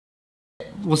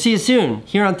We'll see you soon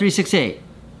here on 368.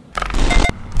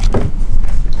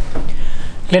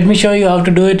 Let me show you how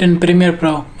to do it in Premiere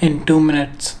Pro in 2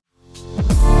 minutes.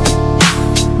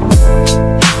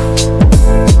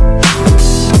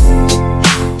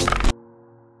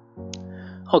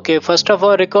 Okay, first of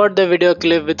all, record the video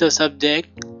clip with the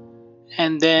subject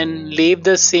and then leave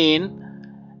the scene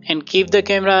and keep the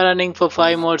camera running for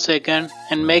 5 more seconds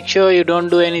and make sure you don't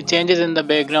do any changes in the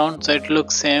background so it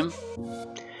looks same.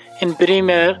 In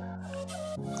Premiere,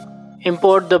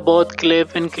 import the both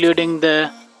clip including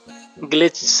the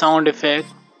glitch sound effect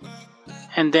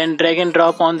and then drag and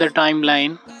drop on the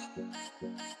timeline.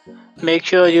 Make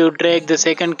sure you drag the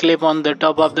second clip on the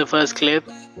top of the first clip.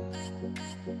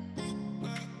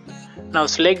 Now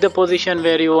select the position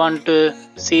where you want to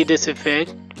see this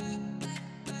effect.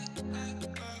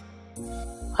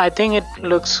 I think it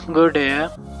looks good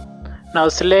here. Now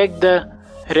select the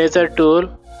razor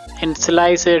tool and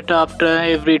slice it after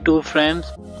every 2 frames.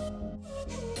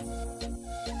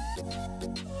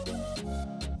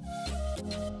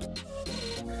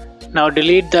 Now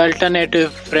delete the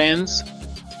alternative frames.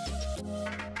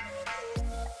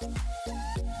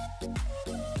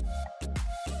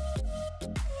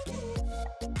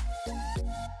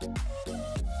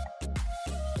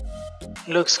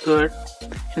 Looks good.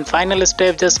 In final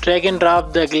step, just drag and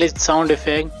drop the glitch sound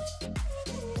effect.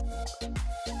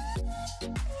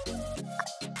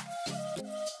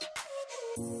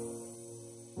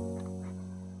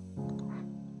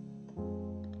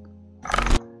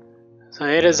 So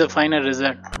here is the final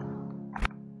result.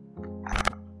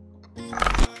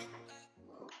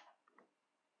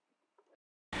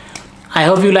 I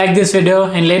hope you like this video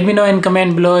and let me know in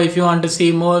comment below if you want to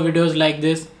see more videos like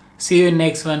this. See you in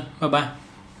next one. Bye bye.